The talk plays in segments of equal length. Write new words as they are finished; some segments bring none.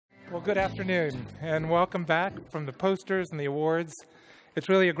Well, good afternoon, and welcome back from the posters and the awards. It's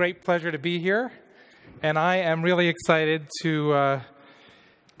really a great pleasure to be here, and I am really excited to,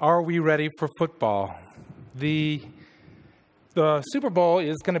 are we ready for football? The Super Bowl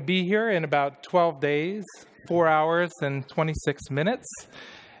is going to be here in about 12 days, 4 hours and 26 minutes,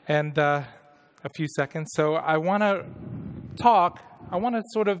 and a few seconds. So I want to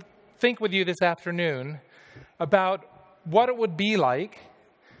sort of think with you this afternoon about what it would be like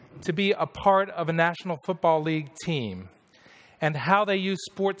to be a part of a National Football League team and how they use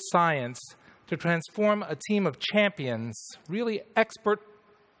sports science to transform a team of champions, really experts,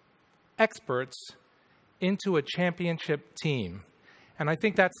 into a championship team. And I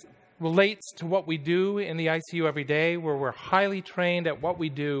think that relates to what we do in the ICU every day, where we're highly trained at what we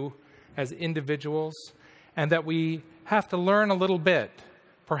do as individuals, and that we have to learn a little bit,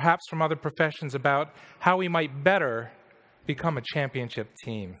 perhaps from other professions, about how we might better become a championship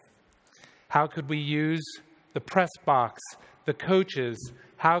team. How could we use the press box, the coaches?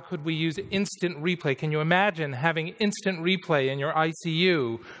 How could we use instant replay? Can you imagine having instant replay in your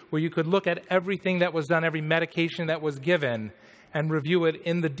ICU where you could look at everything that was done, every medication that was given, and review it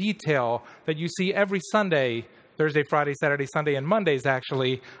in the detail that you see every Sunday, Thursday, Friday, Saturday, Sunday, and Mondays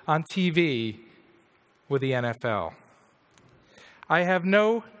actually, on TV with the NFL? I have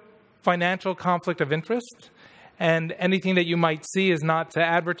no financial conflict of interest, and anything that you might see is not to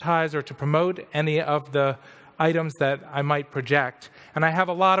advertise or to promote any of the items that I might project. And I have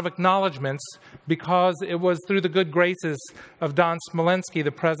a lot of acknowledgments because it was through the good graces of Don Smolensky,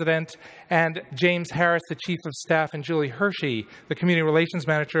 the president, and James Harris, the chief of staff, and Julie Hershey, the community relations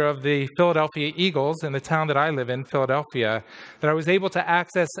manager of the Philadelphia Eagles in the town that I live in, Philadelphia, that I was able to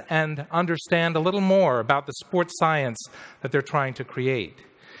access and understand a little more about the sports science that they're trying to create.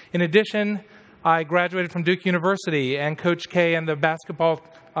 In addition, I graduated from Duke University, and Coach K and the basketball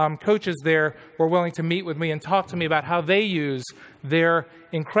coaches there were willing to meet with me and talk to me about how they use their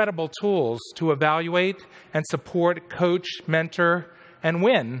incredible tools to evaluate and support, coach, mentor, and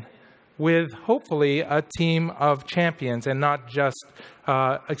win with, hopefully, a team of champions and not just,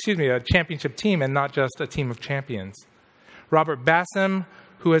 a championship team and not just a team of champions. Robert Bassam,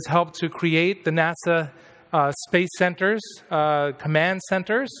 who has helped to create the NASA Space Centers, command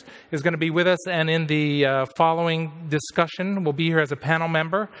centers, is going to be with us, and in the following discussion will be here as a panel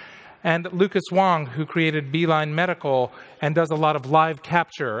member. And Lucas Wong, who created Beeline Medical and does a lot of live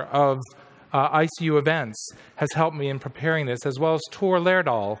capture of ICU events, has helped me in preparing this, as well as Tor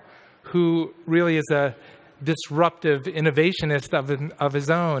Lerdal, who really is a disruptive innovationist of his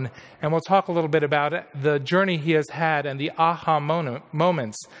own. And we'll talk a little bit about it, the journey he has had and the aha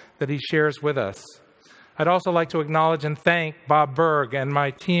moments that he shares with us. I'd also like to acknowledge and thank Bob Berg and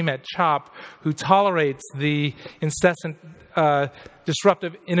my team at CHOP, who tolerates the incessant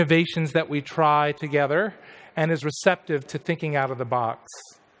disruptive innovations that we try together and is receptive to thinking out of the box.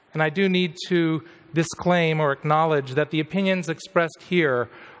 And I do need to disclaim or acknowledge that the opinions expressed here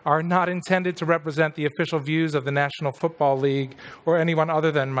are not intended to represent the official views of the National Football League or anyone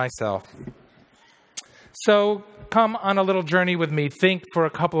other than myself. So come on a little journey with me, think for a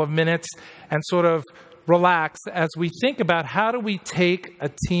couple of minutes, and sort of relax as we think about how do we take a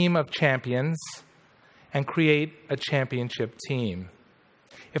team of champions and create a championship team.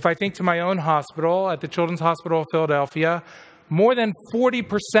 If I think to my own hospital, at the Children's Hospital of Philadelphia, more than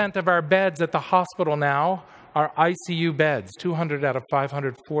 40% of our beds at the hospital now are ICU beds, 200 out of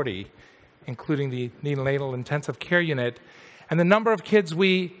 540, including the neonatal intensive care unit. And the number of kids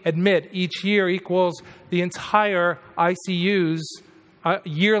we admit each year equals the entire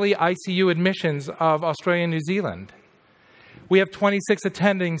yearly ICU admissions of Australia and New Zealand. We have 26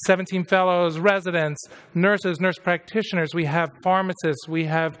 attending, 17 fellows, residents, nurses, nurse practitioners. We have pharmacists. We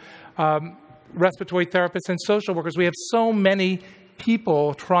have respiratory therapists and social workers. We have so many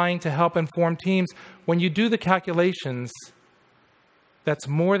people trying to help inform teams. When you do the calculations, that's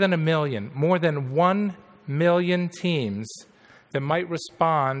more than 1 million teams that might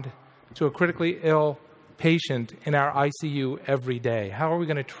respond to a critically ill patient in our ICU every day. How are we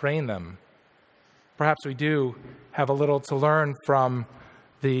going to train them? Perhaps we do have a little to learn from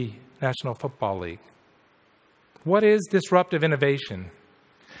the National Football League. What is disruptive innovation?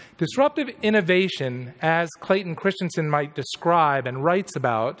 Disruptive innovation, as Clayton Christensen might describe and writes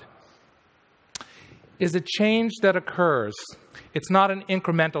about, is a change that occurs. It's not an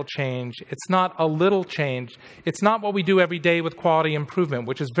incremental change. It's not a little change. It's not what we do every day with quality improvement,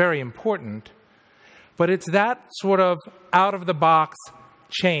 which is very important. But it's that sort of out-of-the-box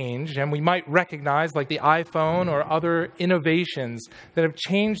change, and we might recognize, like the iPhone or other innovations that have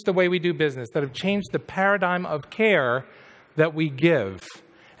changed the way we do business, that have changed the paradigm of care that we give.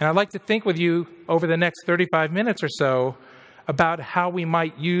 And I'd like to think with you over the next 35 minutes or so about how we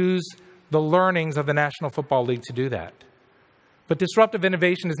might use the learnings of the National Football League to do that. But disruptive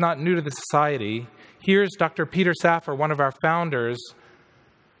innovation is not new to the society. Here's Dr. Peter Safar, one of our founders,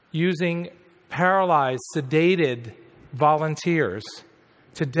 using paralyzed, sedated volunteers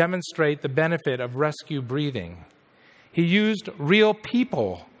to demonstrate the benefit of rescue breathing. He used real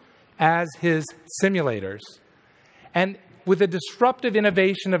people as his simulators. And with the disruptive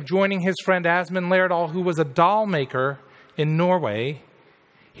innovation of joining his friend Asmund Lerdahl, who was a doll maker in Norway,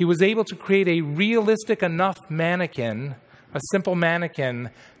 he was able to create a realistic enough mannequin, a simple mannequin,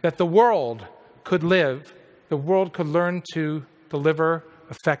 that the world could live, the world could learn to deliver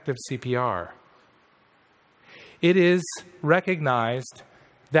effective CPR. It is recognized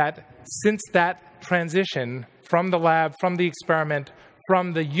that since that transition from the lab, from the experiment,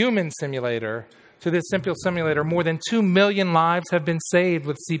 from the human simulator to this simple simulator, more than 2 million lives have been saved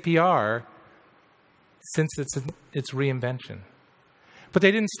with CPR since its reinvention. But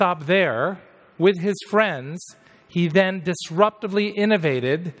they didn't stop there. With his friends, he then disruptively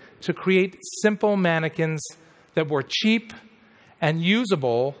innovated to create simple mannequins that were cheap and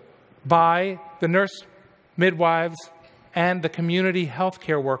usable by the nurse midwives and the community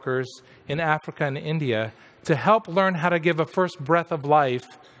healthcare workers in Africa and India to help learn how to give a first breath of life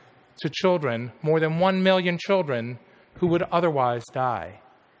to children, more than 1 million children who would otherwise die.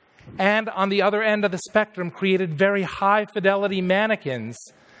 And on the other end of the spectrum, created very high-fidelity mannequins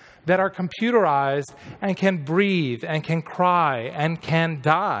that are computerized and can breathe and can cry and can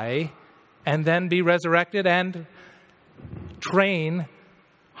die and then be resurrected and train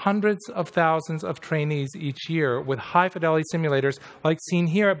hundreds of thousands of trainees each year with high-fidelity simulators like seen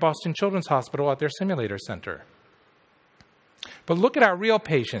here at Boston Children's Hospital at their simulator center. But look at our real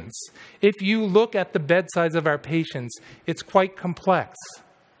patients. If you look at the bedsides of our patients, it's quite complex.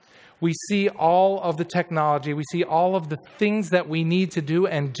 We see all of the technology, we see all of the things that we need to do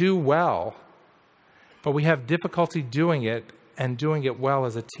and do well, but we have difficulty doing it and doing it well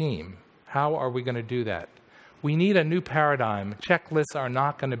as a team. How are we going to do that? We need a new paradigm. Checklists are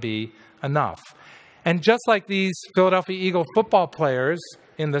not going to be enough. And just like these Philadelphia Eagle football players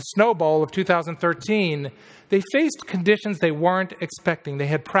in the Snow Bowl of 2013, they faced conditions they weren't expecting. They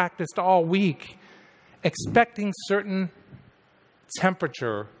had practiced all week, expecting certain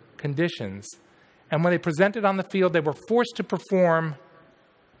temperature conditions. And when they presented on the field, they were forced to perform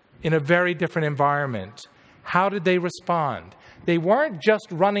in a very different environment. How did they respond? They weren't just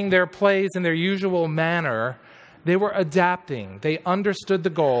running their plays in their usual manner. They were adapting. They understood the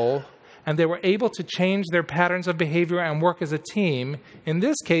goal, and they were able to change their patterns of behavior and work as a team, in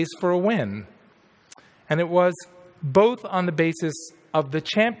this case, for a win. And it was both on the basis of the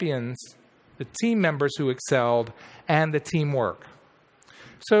champions, the team members who excelled, and the teamwork.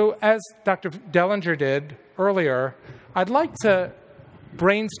 So as Dr. Dellinger did earlier, I'd like to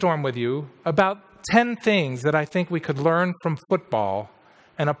brainstorm with you about 10 things that I think we could learn from football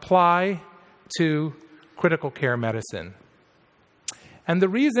and apply to critical care medicine. And the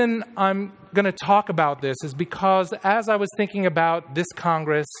reason I'm going to talk about this is because as I was thinking about this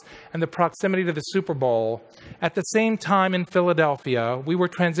Congress and the proximity to the Super Bowl, at the same time in Philadelphia, we were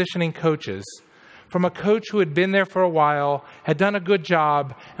transitioning coaches from a coach who had been there for a while, had done a good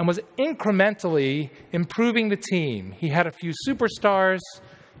job, and was incrementally improving the team. He had a few superstars.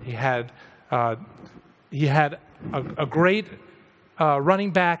 He had a great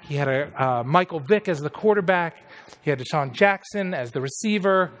running back. He had Michael Vick as the quarterback. He had Deshaun Jackson as the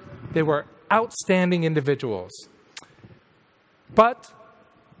receiver. They were outstanding individuals. But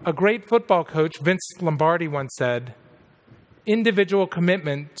a great football coach, Vince Lombardi, once said, individual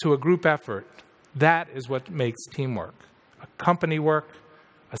commitment to a group effort, that is what makes teamwork. A company work,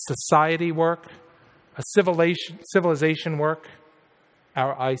 a society work, a civilization work,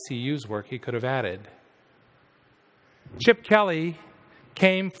 our ICUs work, he could have added. Chip Kelly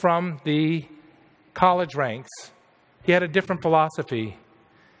came from the college ranks. He had a different philosophy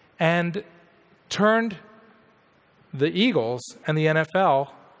and turned the Eagles and the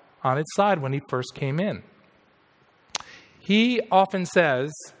NFL on its side when he first came in. He often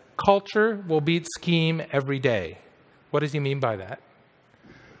says, culture will beat scheme every day. What does he mean by that?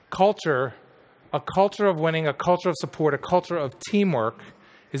 Culture, a culture of winning, a culture of support, a culture of teamwork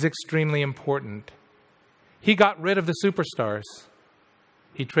is extremely important. He got rid of the superstars.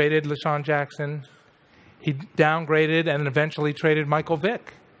 He traded LaShawn Jackson. He downgraded and eventually traded Michael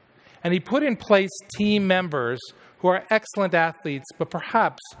Vick. And he put in place team members who are excellent athletes, but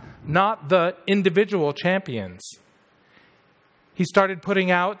perhaps not the individual champions. He started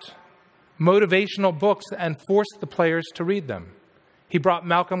putting out motivational books and forced the players to read them. He brought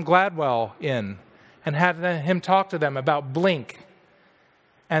Malcolm Gladwell in and had him talk to them about Blink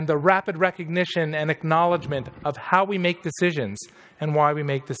and the rapid recognition and acknowledgement of how we make decisions and why we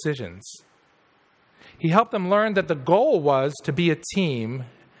make decisions. He helped them learn that the goal was to be a team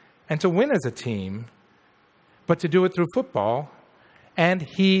and to win as a team, but to do it through football. And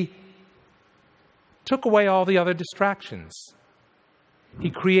he took away all the other distractions. He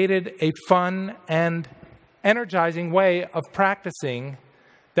created a fun and energizing way of practicing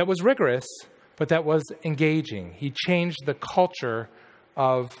that was rigorous, but that was engaging. He changed the culture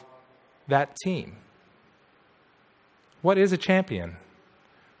of that team. What is a champion?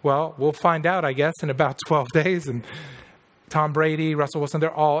 Well, we'll find out, I guess, in about 12 days. And Tom Brady, Russell Wilson,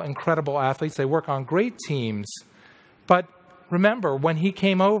 they're all incredible athletes. They work on great teams. But remember, when he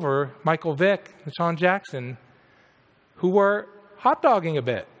came over, Michael Vick and Sean Jackson, who were hot-dogging a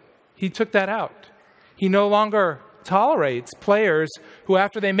bit, he took that out. He no longer tolerates players who,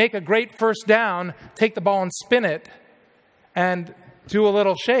 after they make a great first down, take the ball and spin it and do a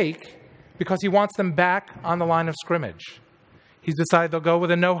little shake because he wants them back on the line of scrimmage. He's decided they'll go with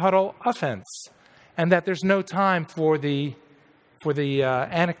a no-huddle offense and that there's no time for the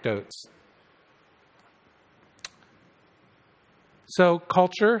anecdotes. So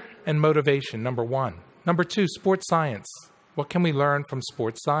culture and motivation, number one. Number two, sports science. What can we learn from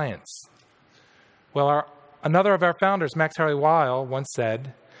sports science? Well, another of our founders, Max Harley-Weil, once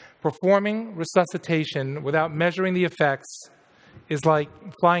said, performing resuscitation without measuring the effects is like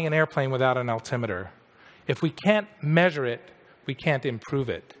flying an airplane without an altimeter. If we can't measure it, we can't improve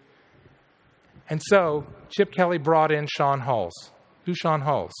it. And so Chip Kelly brought in Sean Hulls. Who's Sean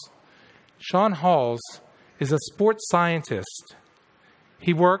Hulls? Sean Hulls is a sports scientist.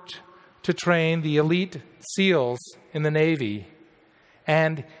 He worked to train the elite SEALs in the Navy,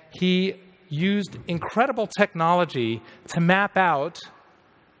 and he used incredible technology to map out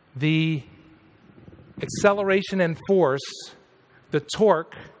the acceleration and force, the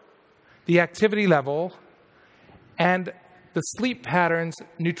torque, the activity level, and the sleep patterns,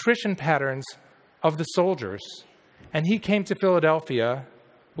 nutrition patterns of the soldiers. And he came to Philadelphia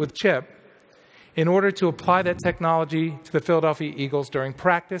with Chip in order to apply that technology to the Philadelphia Eagles during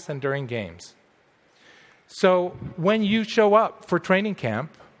practice and during games. So when you show up for training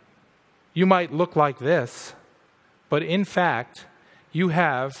camp, you might look like this, but in fact, you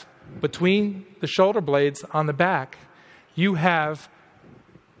have, between the shoulder blades on the back, you have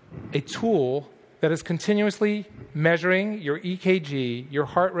a tool that is continuously measuring your EKG, your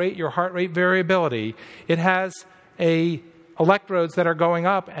heart rate variability. It has electrodes that are going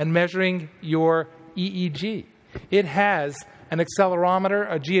up and measuring your EEG. It has an accelerometer,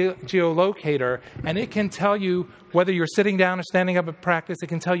 a geolocator, and it can tell you whether you're sitting down or standing up at practice. It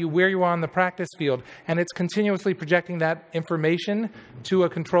can tell you where you are on the practice field, and it's continuously projecting that information to a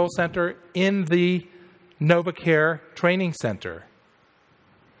control center in the NovaCare training center.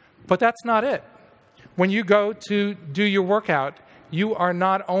 But that's not it. When you go to do your workout, you are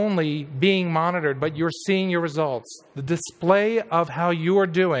not only being monitored, but you're seeing your results. The display of how you are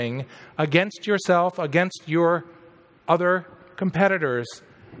doing against yourself, against your other competitors,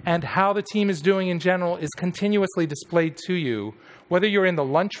 and how the team is doing in general is continuously displayed to you, whether you're in the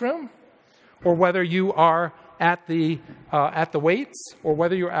lunchroom or whether you are at the weights or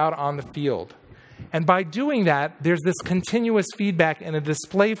whether you're out on the field. And by doing that, there's this continuous feedback in a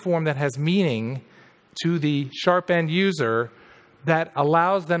display form that has meaning to the sharp-end user that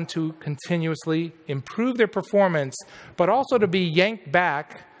allows them to continuously improve their performance, but also to be yanked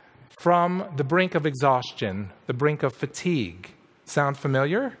back from the brink of exhaustion, the brink of fatigue. Sound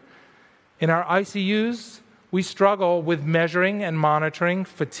familiar? In our ICUs, we struggle with measuring and monitoring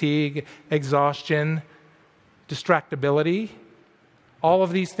fatigue, exhaustion, distractibility. All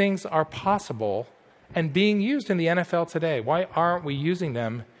of these things are possible and being used in the NFL today. Why aren't we using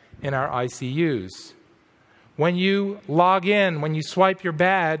them in our ICUs? When you log in, when you swipe your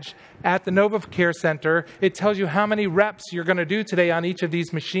badge at the NovaCare Center, it tells you how many reps you're going to do today on each of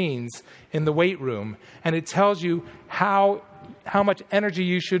these machines in the weight room. And it tells you how much energy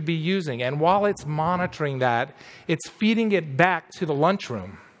you should be using. And while it's monitoring that, it's feeding it back to the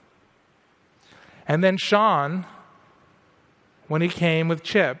lunchroom. And then Sean, when he came with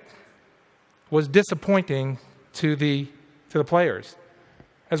Chip, was disappointing to the players.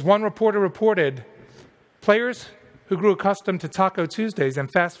 As one reporter reported, players who grew accustomed to Taco Tuesdays and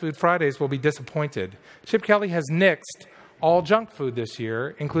Fast Food Fridays will be disappointed. Chip Kelly has nixed all junk food this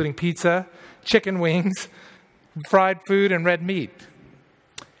year, including pizza, chicken wings, fried food, and red meat.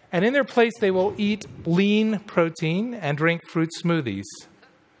 And in their place, they will eat lean protein and drink fruit smoothies.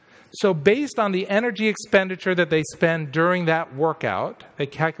 So based on the energy expenditure that they spend during that workout, they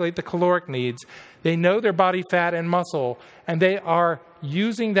calculate the caloric needs, they know their body fat and muscle, and they are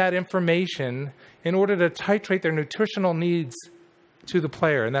using that information in order to titrate their nutritional needs to the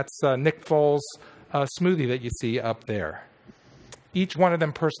player. And that's Nick Foles' smoothie that you see up there. Each one of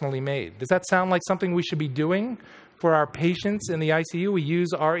them personally made. Does that sound like something we should be doing for our patients in the ICU? We use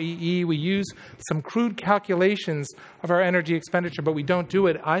REE, we use some crude calculations of our energy expenditure, but we don't do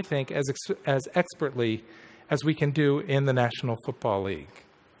it, I think, as expertly as we can do in the National Football League.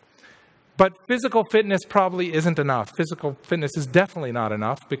 But physical fitness probably isn't enough. Physical fitness is definitely not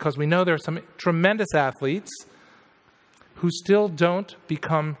enough because we know there are some tremendous athletes who still don't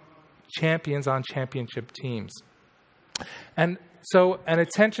become champions on championship teams. And so an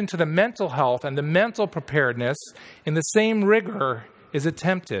attention to the mental health and the mental preparedness in the same rigor is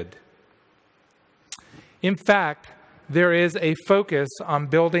attempted. In fact, there is a focus on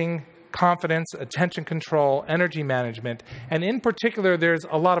building confidence, attention control, energy management, and in particular, there's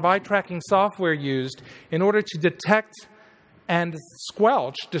a lot of eye-tracking software used in order to detect and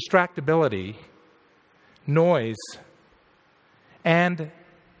squelch distractibility, noise, and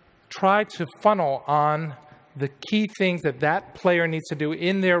try to funnel on the key things that that player needs to do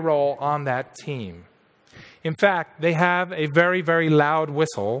in their role on that team. In fact, they have a very, very loud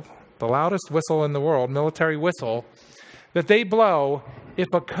whistle, the loudest whistle in the world, military whistle, that they blow if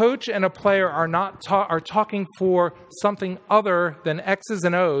a coach and a player are talking for something other than X's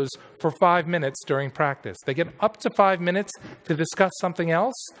and O's for 5 minutes during practice. They get up to 5 minutes to discuss something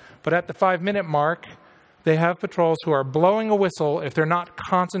else, but at the 5-minute mark, they have patrols who are blowing a whistle if they're not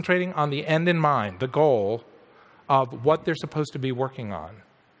concentrating on the end in mind, the goal of what they're supposed to be working on.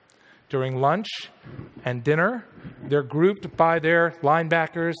 During lunch and dinner, they're grouped by their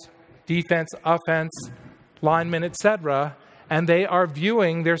linebackers, defense, offense, linemen, etc., and they are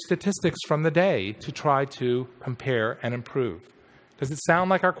viewing their statistics from the day to try to compare and improve. Does it sound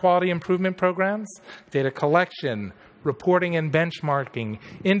like our quality improvement programs? Data collection, reporting and benchmarking,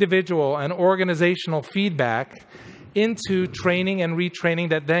 individual and organizational feedback into training and retraining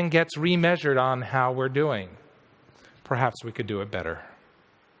that then gets remeasured on how we're doing. Perhaps we could do it better.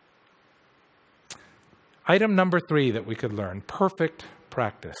 Item number 3 that we could learn, perfect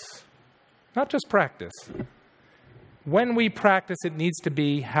practice. Not just practice. When we practice, it needs to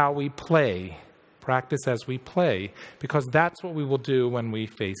be how we play. Practice as we play, because that's what we will do when we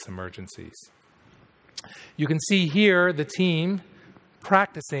face emergencies. You can see here the team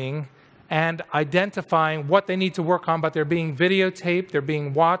practicing and identifying what they need to work on, but they're being videotaped, they're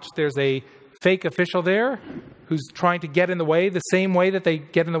being watched. There's a fake official there who's trying to get in the way, the same way that they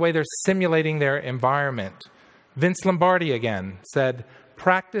get in the way, they're simulating their environment. Vince Lombardi again said,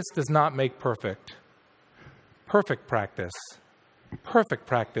 "Practice does not make perfect. Perfect practice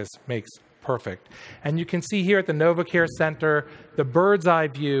makes perfect." And you can see here at the NovaCare Center, the bird's eye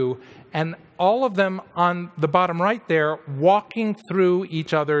view, and all of them on the bottom right there, walking through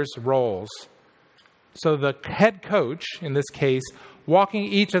each other's roles. So the head coach, in this case, walking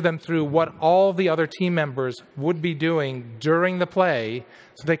each of them through what all the other team members would be doing during the play,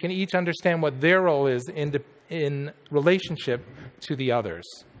 so they can each understand what their role is in relationship to the others.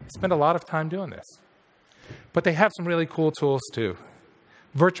 I spend a lot of time doing this. But they have some really cool tools too.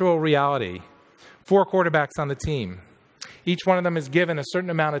 Virtual reality. 4 quarterbacks on the team. Each one of them is given a certain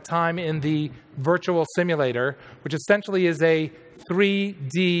amount of time in the virtual simulator, which essentially is a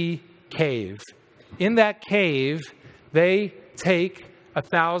 3D cave. In that cave, they take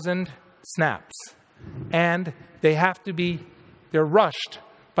 1,000 snaps, and they're rushed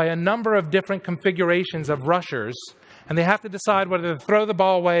by a number of different configurations of rushers, and they have to decide whether to throw the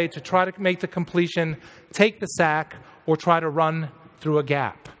ball away to try to make the completion, take the sack, or try to run through a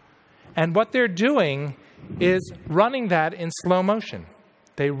gap. And what they're doing is running that in slow motion.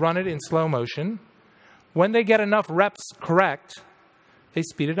 They run it in slow motion. When they get enough reps correct, they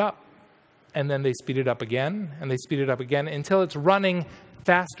speed it up. And then they speed it up again, and they speed it up again until it's running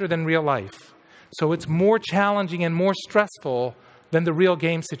faster than real life. So it's more challenging and more stressful than the real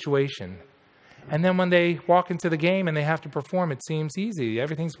game situation. And then when they walk into the game and they have to perform, it seems easy.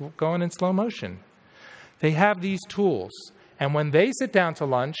 Everything's going in slow motion. They have these tools. And when they sit down to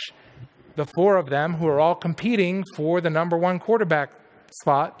lunch, the 4 of them, who are all competing for the number 1 quarterback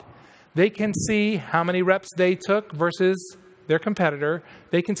slot, they can see how many reps they took versus their competitor.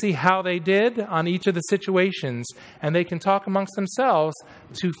 They can see how they did on each of the situations, and they can talk amongst themselves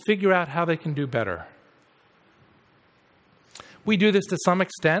to figure out how they can do better. We do this to some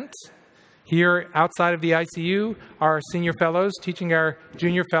extent. Here outside of the ICU, our senior fellows teaching our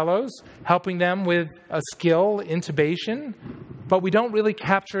junior fellows, helping them with a skill, intubation, but we don't really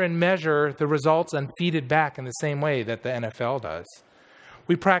capture and measure the results and feed it back in the same way that the NFL does.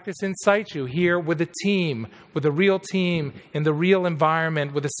 We practice in situ here with a team, with a real team, in the real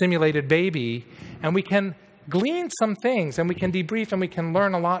environment, with a simulated baby, and we can glean some things, and we can debrief, and we can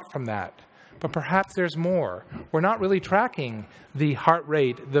learn a lot from that. But perhaps there's more. We're not really tracking the heart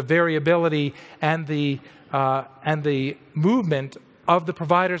rate, the variability, and the movement of the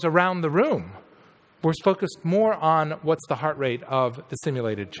providers around the room. We're focused more on what's the heart rate of the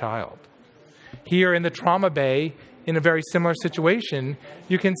simulated child. Here in the trauma bay, in a very similar situation,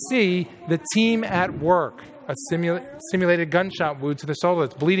 you can see the team at work, a simulated gunshot wound to the shoulder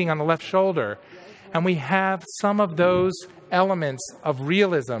that's bleeding on the left shoulder. And we have some of those elements of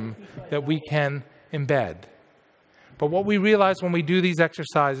realism that we can embed. But what we realize when we do these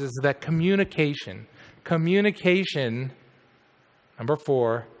exercises is that communication, number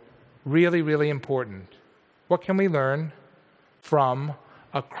 4, really, really important. What can we learn from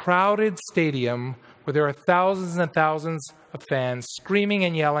a crowded stadium where there are thousands and thousands of fans screaming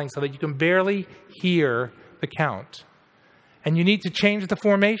and yelling so that you can barely hear the count? And you need to change the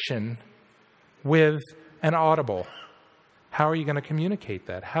formation with an audible. How are you going to communicate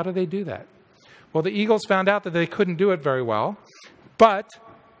that? How do they do that? Well, the Eagles found out that they couldn't do it very well, but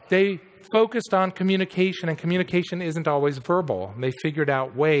they focused on communication, and communication isn't always verbal. They figured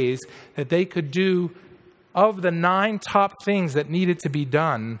out ways that they could do, of the 9 top things that needed to be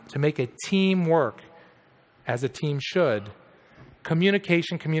done to make a team work as a team should,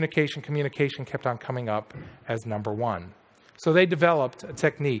 communication kept on coming up as number 1. So they developed a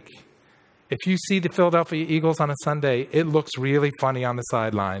technique. If you see the Philadelphia Eagles on a Sunday, it looks really funny on the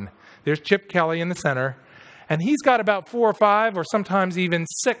sideline. There's Chip Kelly in the center, and he's got about 4 or 5 or sometimes even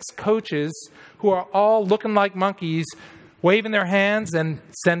 6 coaches who are all looking like monkeys, waving their hands and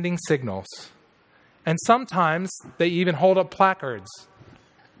sending signals. And sometimes they even hold up placards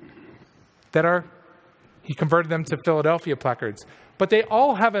that are, he converted them to Philadelphia placards. But they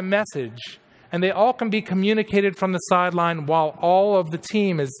all have a message, and they all can be communicated from the sideline while all of the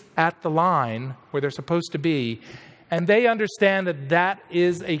team is at the line where they're supposed to be. And they understand that that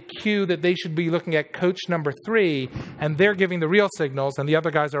is a cue that they should be looking at coach number 3, and they're giving the real signals, and the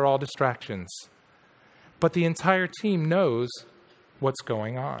other guys are all distractions. But the entire team knows what's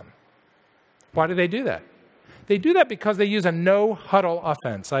going on. Why do they do that? They do that because they use a no-huddle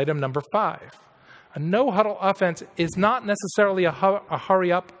offense, item number 5. A no-huddle offense is not necessarily a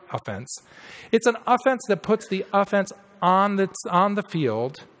hurry-up offense. It's an offense that puts the offense on the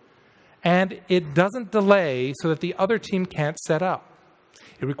field, and it doesn't delay so that the other team can't set up.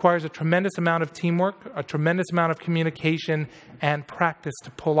 It requires a tremendous amount of teamwork, a tremendous amount of communication, and practice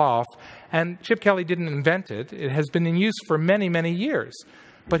to pull off. And Chip Kelly didn't invent it. It has been in use for many, many years.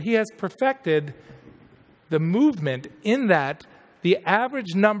 But he has perfected the movement in that the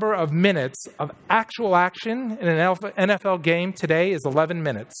average number of minutes of actual action in an NFL game today is 11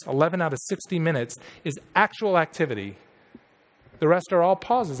 minutes. 11 out of 60 minutes is actual activity. The rest are all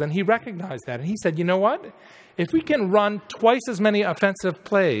pauses. And he recognized that. And he said, you know what? If we can run twice as many offensive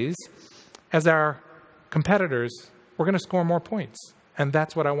plays as our competitors, we're going to score more points. And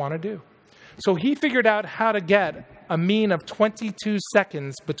that's what I want to do. So he figured out how to get a mean of 22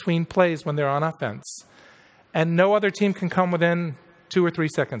 seconds between plays when they're on offense. And no other team can come within 2 or 3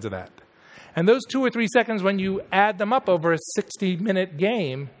 seconds of that. And those 2 or 3 seconds, when you add them up over a 60-minute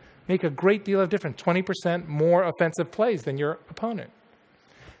game, make a great deal of difference. 20% more offensive plays than your opponent.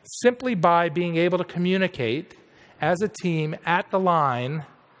 Simply by being able to communicate as a team at the line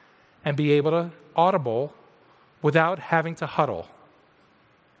and be able to audible without having to huddle.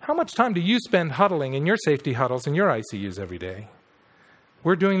 How much time do you spend huddling in your safety huddles in your ICUs every day?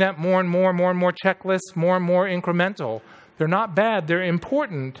 We're doing that more and more checklists, more and more incremental. They're not bad, they're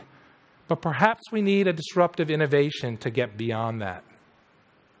important, but perhaps we need a disruptive innovation to get beyond that.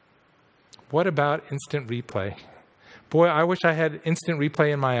 What about instant replay? Boy, I wish I had instant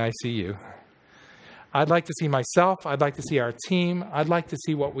replay in my ICU. I'd like to see myself, I'd like to see our team, I'd like to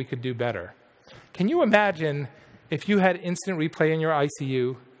see what we could do better. Can you imagine if you had instant replay in your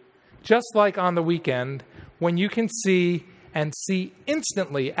ICU, just like on the weekend, when you can see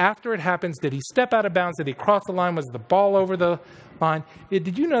instantly after it happens, did he step out of bounds? Did he cross the line? Was the ball over the line?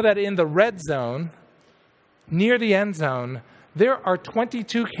 Did you know that in the red zone, near the end zone, there are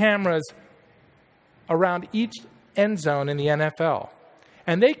 22 cameras around each end zone in the NFL?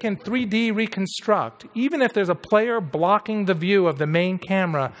 And they can 3D reconstruct. Even if there's a player blocking the view of the main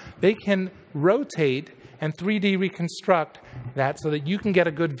camera, they can rotate and 3D reconstruct that so that you can get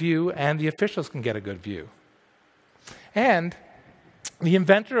a good view and the officials can get a good view. And the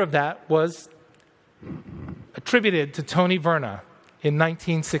inventor of that was attributed to Tony Verna in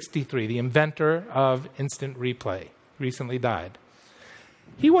 1963, the inventor of instant replay. Recently died.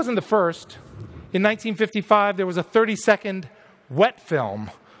 He wasn't the first. In 1955, there was a 30-second wet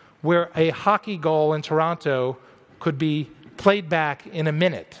film where a hockey goal in Toronto could be played back in a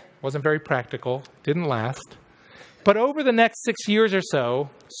minute. Wasn't very practical, didn't last. But over the next 6 years or so,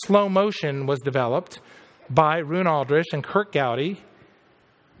 slow motion was developed by Rune Aldrich and Kurt Gowdy,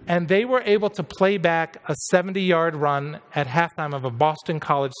 and they were able to play back a 70-yard run at halftime of a Boston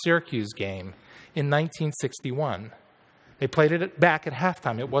College-Syracuse game in 1961. They played it back at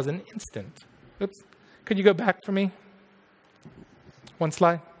halftime. It wasn't instant. Oops. Could you go back for me? One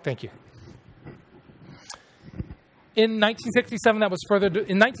slide? Thank you. In 1967, that was further.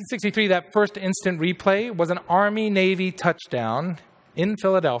 In 1963, that first instant replay was an Army-Navy touchdown in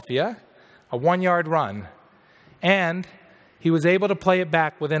Philadelphia, a 1-yard run. And he was able to play it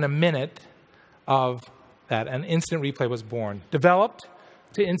back within a minute of that. An instant replay was born. Developed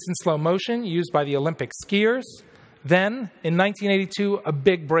to instant slow motion, used by the Olympic skiers. Then, in 1982, a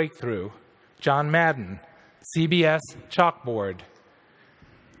big breakthrough. John Madden, CBS chalkboard.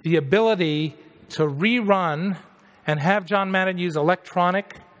 The ability to rerun and have John Madden use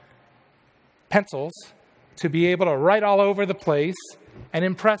electronic pencils to be able to write all over the place and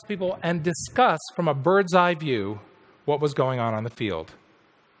impress people and discuss from a bird's eye view what was going on the field.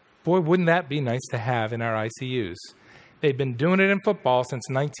 Boy, wouldn't that be nice to have in our ICUs. They've been doing it in football since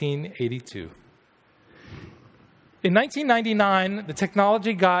 1982. In 1999, the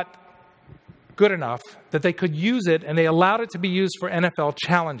technology got good enough that they could use it, and they allowed it to be used for NFL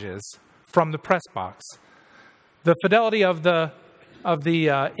challenges from the press box. The fidelity of the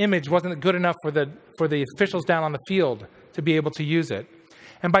image wasn't good enough for the officials down on the field to be able to use it.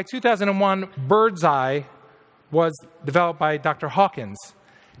 And by 2001, Bird's Eye was developed by Dr. Hawkins,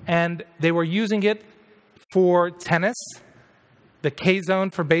 and they were using it for tennis, the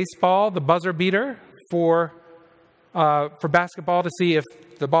K-zone for baseball, the buzzer beater for basketball to see if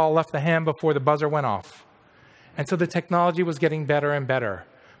the ball left the hand before the buzzer went off. And so the technology was getting better and better.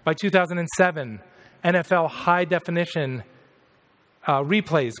 By 2007, NFL high-definition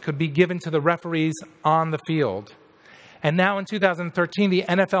replays could be given to the referees on the field. And now in 2013, the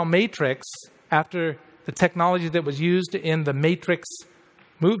NFL Matrix, after the technology that was used in the Matrix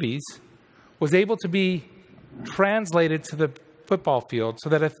movies, was able to be translated to the football field so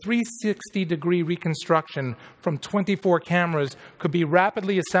that a 360-degree reconstruction from 24 cameras could be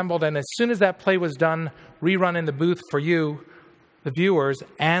rapidly assembled, and as soon as that play was done, rerun in the booth for you, the viewers,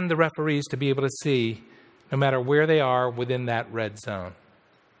 and the referees to be able to see no matter where they are within that red zone.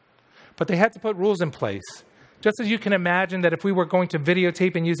 But they had to put rules in place. Just as you can imagine that if we were going to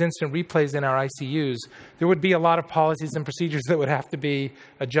videotape and use instant replays in our ICUs, there would be a lot of policies and procedures that would have to be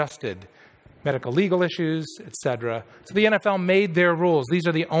adjusted. Medical legal issues, etc. So the NFL made their rules. These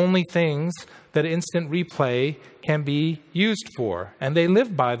are the only things that instant replay can be used for. And they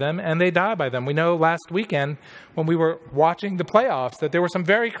live by them and they die by them. We know last weekend when we were watching the playoffs that there were some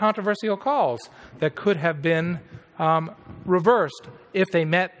very controversial calls that could have been reversed if they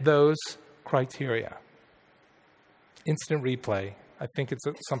met those criteria. Instant replay. I think it's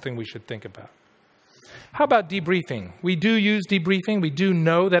something we should think about. How about debriefing? We do use debriefing. We do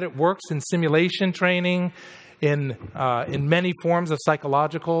know that it works in simulation training, in many forms of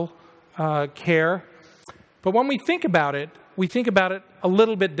psychological care. But when we think about it a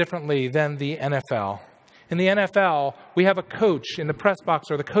little bit differently than the NFL. In the NFL, we have a coach in the press box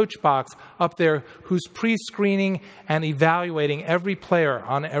or the coach box up there who's pre-screening and evaluating every player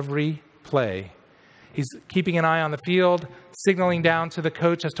on every play. He's keeping an eye on the field, signaling down to the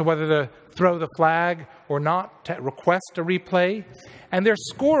coach as to whether to throw the flag or not, to request a replay. And they're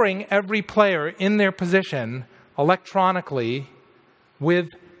scoring every player in their position electronically with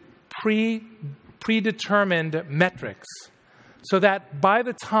predetermined metrics, so that by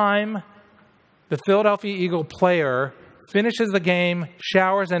the time the Philadelphia Eagle player finishes the game,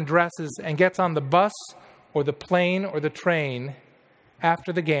 showers and dresses, and gets on the bus or the plane or the train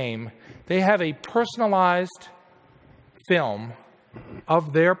after the game, they have a personalized film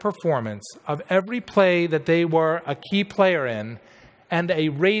of their performance, of every play that they were a key player in, and a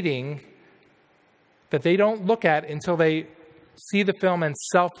rating that they don't look at until they see the film and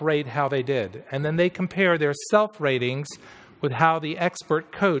self-rate how they did. And then they compare their self-ratings with how the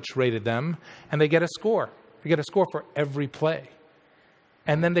expert coach rated them, and they get a score. They get a score for every play.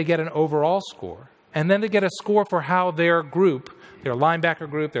 And then they get an overall score. And then they get a score for how their group, their linebacker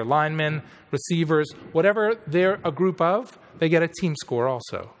group, their linemen, receivers, whatever they're a group of, they get a team score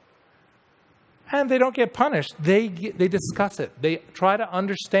also. And they don't get punished. They discuss it. They try to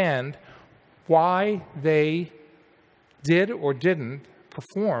understand why they did or didn't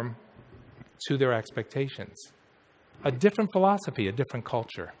perform to their expectations. A different philosophy, a different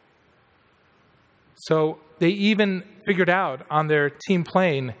culture. So they even figured out on their team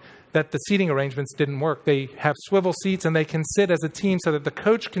plane that the seating arrangements didn't work. They have swivel seats and they can sit as a team so that the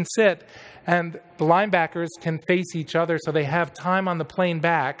coach can sit and the linebackers can face each other, so they have time on the plane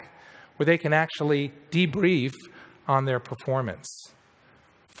back where they can actually debrief on their performance.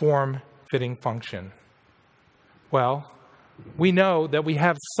 Form, fitting, function. Well, we know that we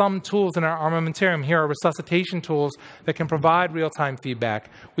have some tools in our armamentarium. Here are resuscitation tools that can provide real-time feedback.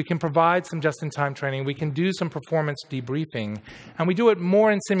 We can provide some just-in-time training. We can do some performance debriefing. And we do it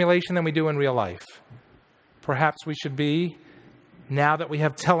more in simulation than we do in real life. Perhaps we should be, now that we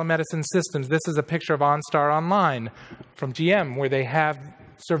have telemedicine systems. This is a picture of OnStar Online from GM, where they have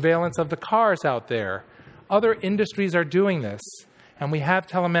surveillance of the cars out there. Other industries are doing this. And we have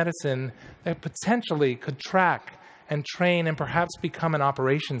telemedicine that potentially could track and train and perhaps become an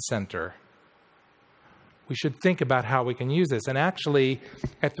operations center. We should think about how we can use this. And actually,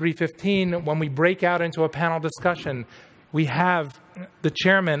 at 3:15, when we break out into a panel discussion, we have the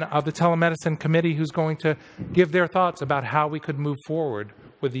chairman of the telemedicine committee who's going to give their thoughts about how we could move forward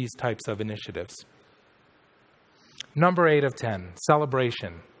with these types of initiatives. Number 8 of 10,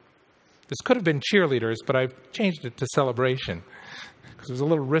 celebration. This could have been cheerleaders, but I've changed it to celebration because it was a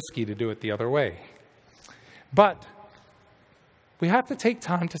little risky to do it the other way. But we have to take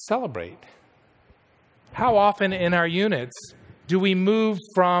time to celebrate. How often in our units do we move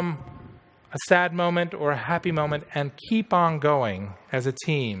from a sad moment or a happy moment and keep on going as a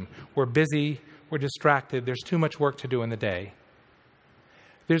team? We're busy, we're distracted, there's too much work to do in the day.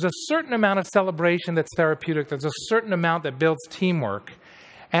 There's a certain amount of celebration that's therapeutic, there's a certain amount that builds teamwork.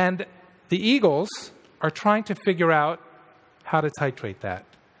 And the Eagles are trying to figure out how to titrate that.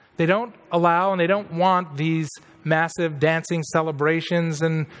 They don't allow and they don't want these massive dancing celebrations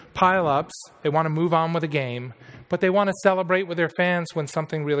and pile-ups. They want to move on with the game, but they want to celebrate with their fans when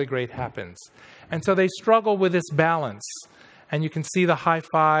something really great happens. And so they struggle with this balance. And you can see the high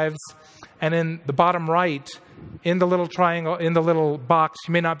fives. And in the bottom right, in the little triangle, in the little box,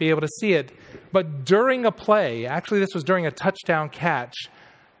 you may not be able to see it, but during a play, actually this was during a touchdown catch,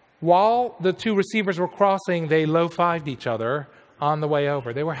 while the two receivers were crossing, they low-fived each other on the way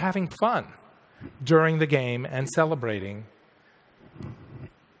over. They were having fun during the game and celebrating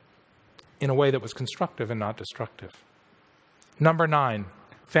in a way that was constructive and not destructive. Number 9,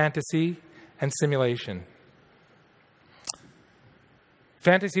 fantasy and simulation.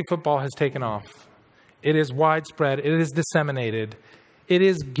 Fantasy football has taken off. It is widespread. It is disseminated. It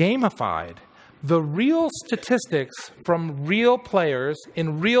is gamified. The real statistics from real players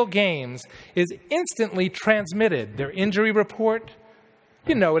in real games is instantly transmitted. Their injury report,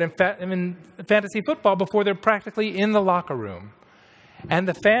 you know it in fantasy football before they're practically in the locker room. And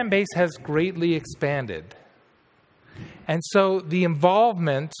the fan base has greatly expanded. And so the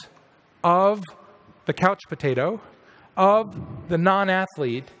involvement of the couch potato, of the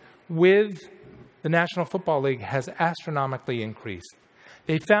non-athlete with the National Football League has astronomically increased.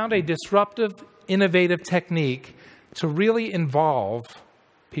 They found a disruptive, innovative technique to really involve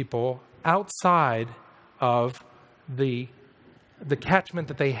people outside of the catchment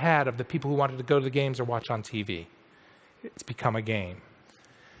that they had of the people who wanted to go to the games or watch on TV. It's become a game.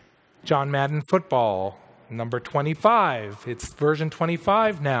 John Madden Football, number 25. It's version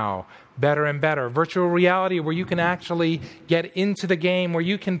 25 now. Better and better. Virtual reality where you can actually get into the game, where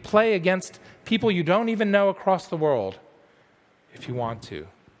you can play against people you don't even know across the world if you want to.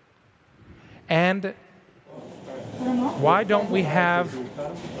 And why don't we have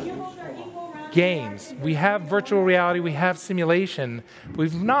games? We have virtual reality, we have simulation.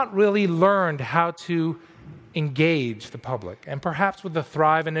 We've not really learned how to engage the public. And perhaps with the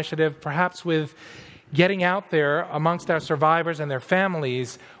Thrive initiative, perhaps with getting out there amongst our survivors and their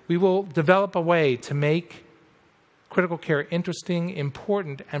families, we will develop a way to make critical care interesting,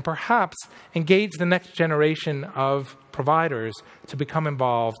 important, and perhaps engage the next generation of providers to become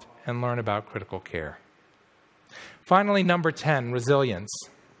involved and learn about critical care. Finally, number 10, resilience.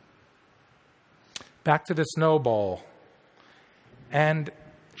 Back to the snowball and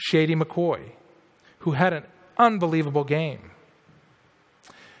Shady McCoy, who had an unbelievable game.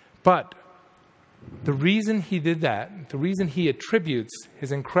 But the reason he did that, the reason he attributes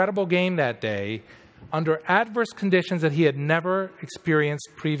his incredible game that day under adverse conditions that he had never experienced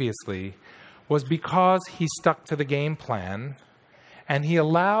previously, was because he stuck to the game plan and he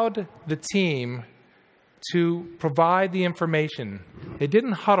allowed the team to provide the information. They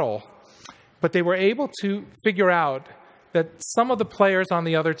didn't huddle, but they were able to figure out that some of the players on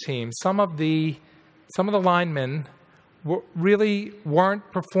the other team, some of the linemen really weren't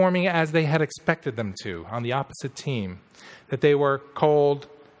performing as they had expected them to on the opposite team, that they were cold,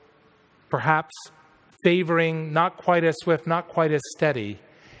 perhaps favoring not quite as swift, not quite as steady.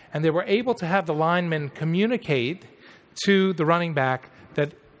 And they were able to have the linemen communicate to the running back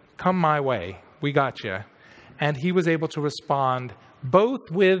that, come my way, we got you. And he was able to respond both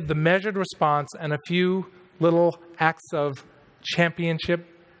with the measured response and a few little acts of championship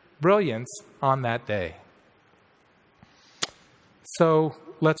brilliance on that day. So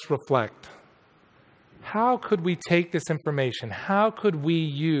let's reflect. How could we take this information? How could we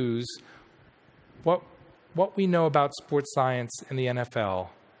use what we know about sports science in the NFL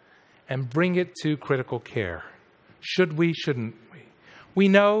and bring it to critical care? Should we, shouldn't we? We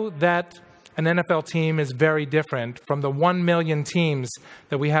know that an NFL team is very different from the 1 million teams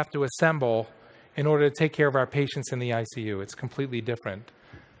that we have to assemble in order to take care of our patients in the ICU. It's completely different.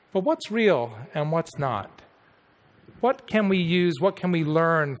 But what's real and what's not? What can we use, what can we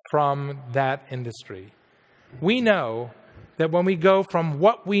learn from that industry? We know that when we go from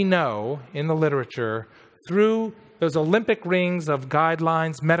what we know in the literature through those Olympic rings of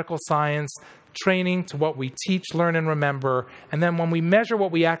guidelines, medical science, training to what we teach, learn, and remember, and then when we measure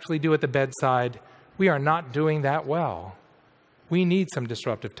what we actually do at the bedside, we are not doing that well. We need some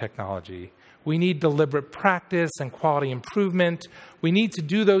disruptive technology. We need deliberate practice and quality improvement. We need to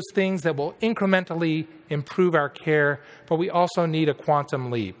do those things that will incrementally improve our care, but we also need a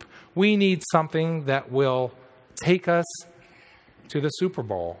quantum leap. We need something that will take us to the Super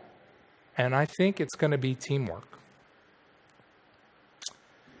Bowl, and I think it's going to be teamwork.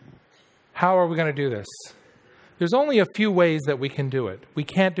 How are we going to do this? There's only a few ways that we can do it. We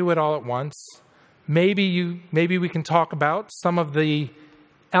can't do it all at once. Maybe we can talk about some of the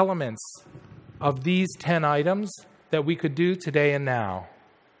elements of these 10 items that we could do today and now.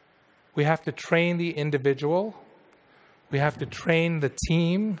 We have to train the individual, we have to train the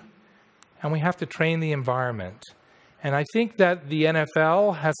team, and we have to train the environment. And I think that the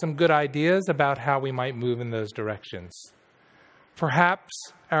NFL has some good ideas about how we might move in those directions. Perhaps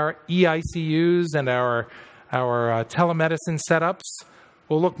our EICUs and our telemedicine setups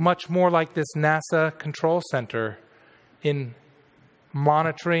will look much more like this NASA control center in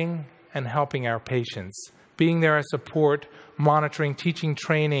monitoring and helping our patients, being there as support, monitoring, teaching,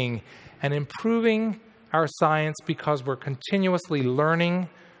 training, and improving our science because we're continuously learning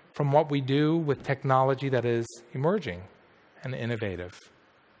from what we do with technology that is emerging and innovative.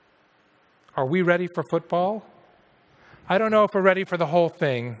 Are we ready for football? I don't know if we're ready for the whole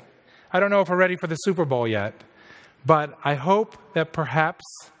thing. I don't know if we're ready for the Super Bowl yet, but I hope that perhaps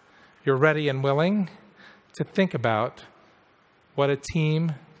you're ready and willing to think about what a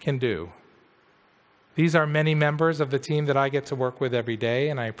team can do. These are many members of the team that I get to work with every day,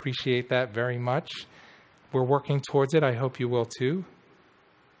 and I appreciate that very much. We're working towards it. I hope you will too.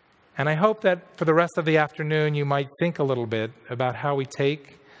 And I hope that for the rest of the afternoon, you might think a little bit about how we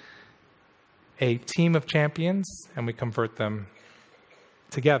take a team of champions and we convert them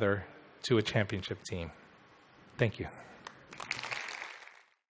together to a championship team. Thank you.